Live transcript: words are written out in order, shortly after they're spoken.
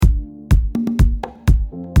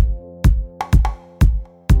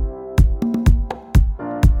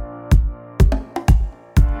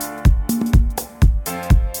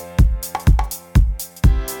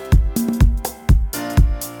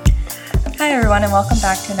everyone, and welcome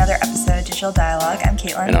back to another episode of Digital Dialogue. I'm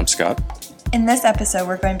Caitlin. And I'm Scott. In this episode,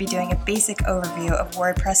 we're going to be doing a basic overview of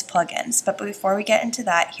WordPress plugins, but before we get into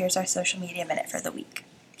that, here's our social media minute for the week.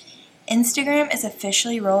 Instagram is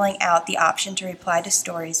officially rolling out the option to reply to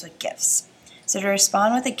stories with GIFs. So to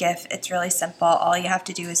respond with a GIF, it's really simple. All you have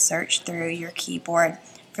to do is search through your keyboard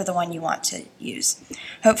for the one you want to use.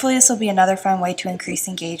 Hopefully this will be another fun way to increase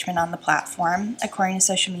engagement on the platform. According to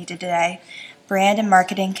Social Media Today, brand and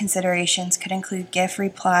marketing considerations could include GIF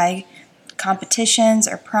reply competitions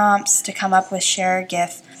or prompts to come up with share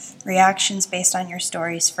GIF reactions based on your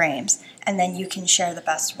story's frames, and then you can share the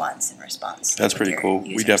best ones in response. That's pretty cool.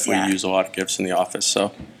 We definitely use a lot of GIFs in the office,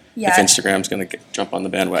 so if Instagram's going to jump on the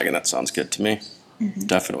bandwagon, that sounds good to me. Mm-hmm.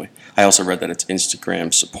 Definitely. I also read that its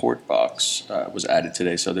Instagram support box was added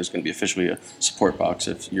today, so there's going to be officially a support box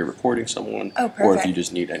if you're reporting someone or if you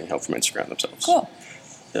just need any help from Instagram themselves. Cool.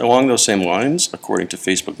 Along those same lines, according to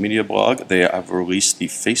Facebook Media Blog, they have released the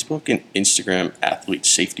Facebook and Instagram Athlete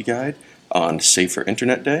Safety Guide on Safer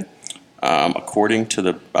Internet Day. According to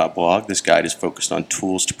the blog, this guide is focused on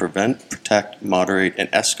tools to prevent, protect, moderate, and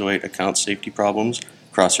escalate account safety problems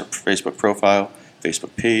across your Facebook profile,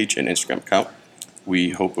 Facebook page, and Instagram account.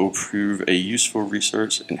 We hope it will prove a useful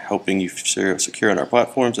resource in helping you secure on our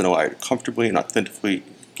platforms and allow you to comfortably and authentically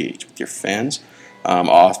engage with your fans.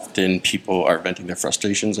 Often people are venting their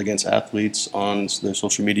frustrations against athletes on their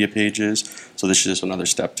social media pages, so this is just another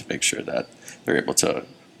step to make sure that they're able to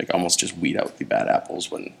almost just weed out the bad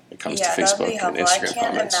apples when it comes to Facebook and Instagram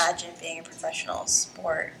comments. I can't imagine being a professional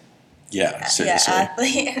sport. Yeah, seriously.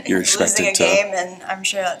 Athlete. You're expected losing a game, and I'm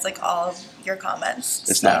sure that's all of your comments.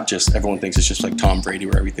 It's not just, everyone thinks it's just like Tom Brady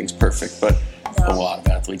where everything's perfect, but a lot of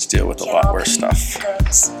athletes deal with a lot worse stuff.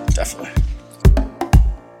 Definitely.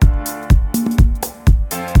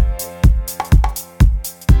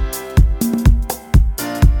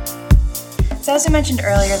 So as I mentioned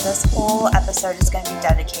earlier, this whole episode is going to be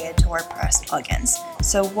dedicated to WordPress plugins.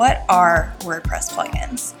 So what are WordPress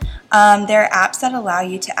plugins? They're apps that allow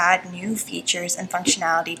you to add new features and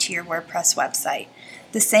functionality to your WordPress website.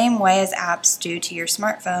 The same way as apps do to your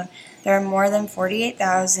smartphone, there are more than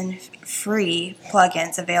 48,000 free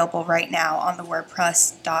plugins available right now on the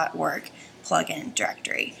WordPress.org plugin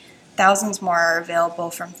directory. Thousands more are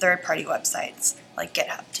available from third-party websites like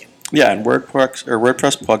GitHub too. Yeah, and WordPress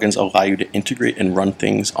plugins allow you to integrate and run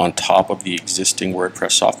things on top of the existing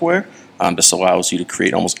WordPress software. This allows you to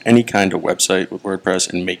create almost any kind of website with WordPress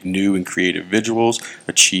and make new and creative visuals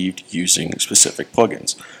achieved using specific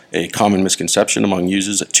plugins. A common misconception among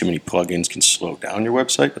users is that too many plugins can slow down your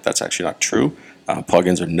website, but that's actually not true.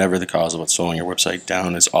 Plugins are never the cause of what's slowing your website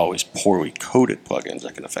down. It's always poorly coded plugins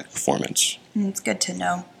that can affect performance. It's good to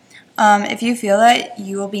know. If you feel that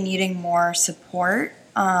you will be needing more support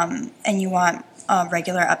and you want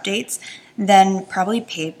regular updates, then probably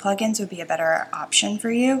paid plugins would be a better option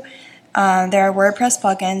for you. There are WordPress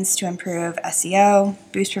plugins to improve SEO,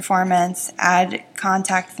 boost performance, add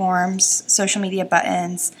contact forms, social media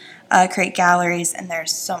buttons, create galleries, and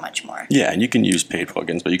there's so much more. Yeah, and you can use paid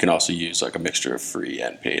plugins, but you can also use a mixture of free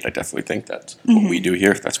and paid. I definitely think that's what we do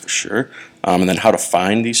here, that's for sure. And then how to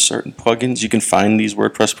find these certain plugins. You can find these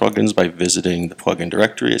WordPress plugins by visiting the plugin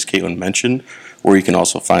directory, as Caitlin mentioned, or you can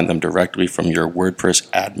also find them directly from your WordPress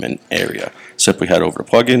admin area. Simply head over to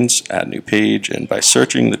plugins, add new page, and by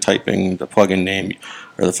searching, typing the plugin name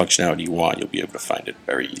or the functionality you want, you'll be able to find it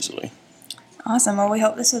very easily. Awesome. Well, we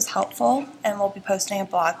hope this was helpful, and we'll be posting a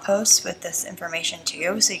blog post with this information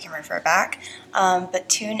too, so you can refer back. But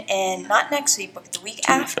tune in, not next week, but the week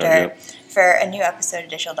after, for a new episode of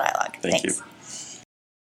Digital Dialogue. Thank Thanks. you.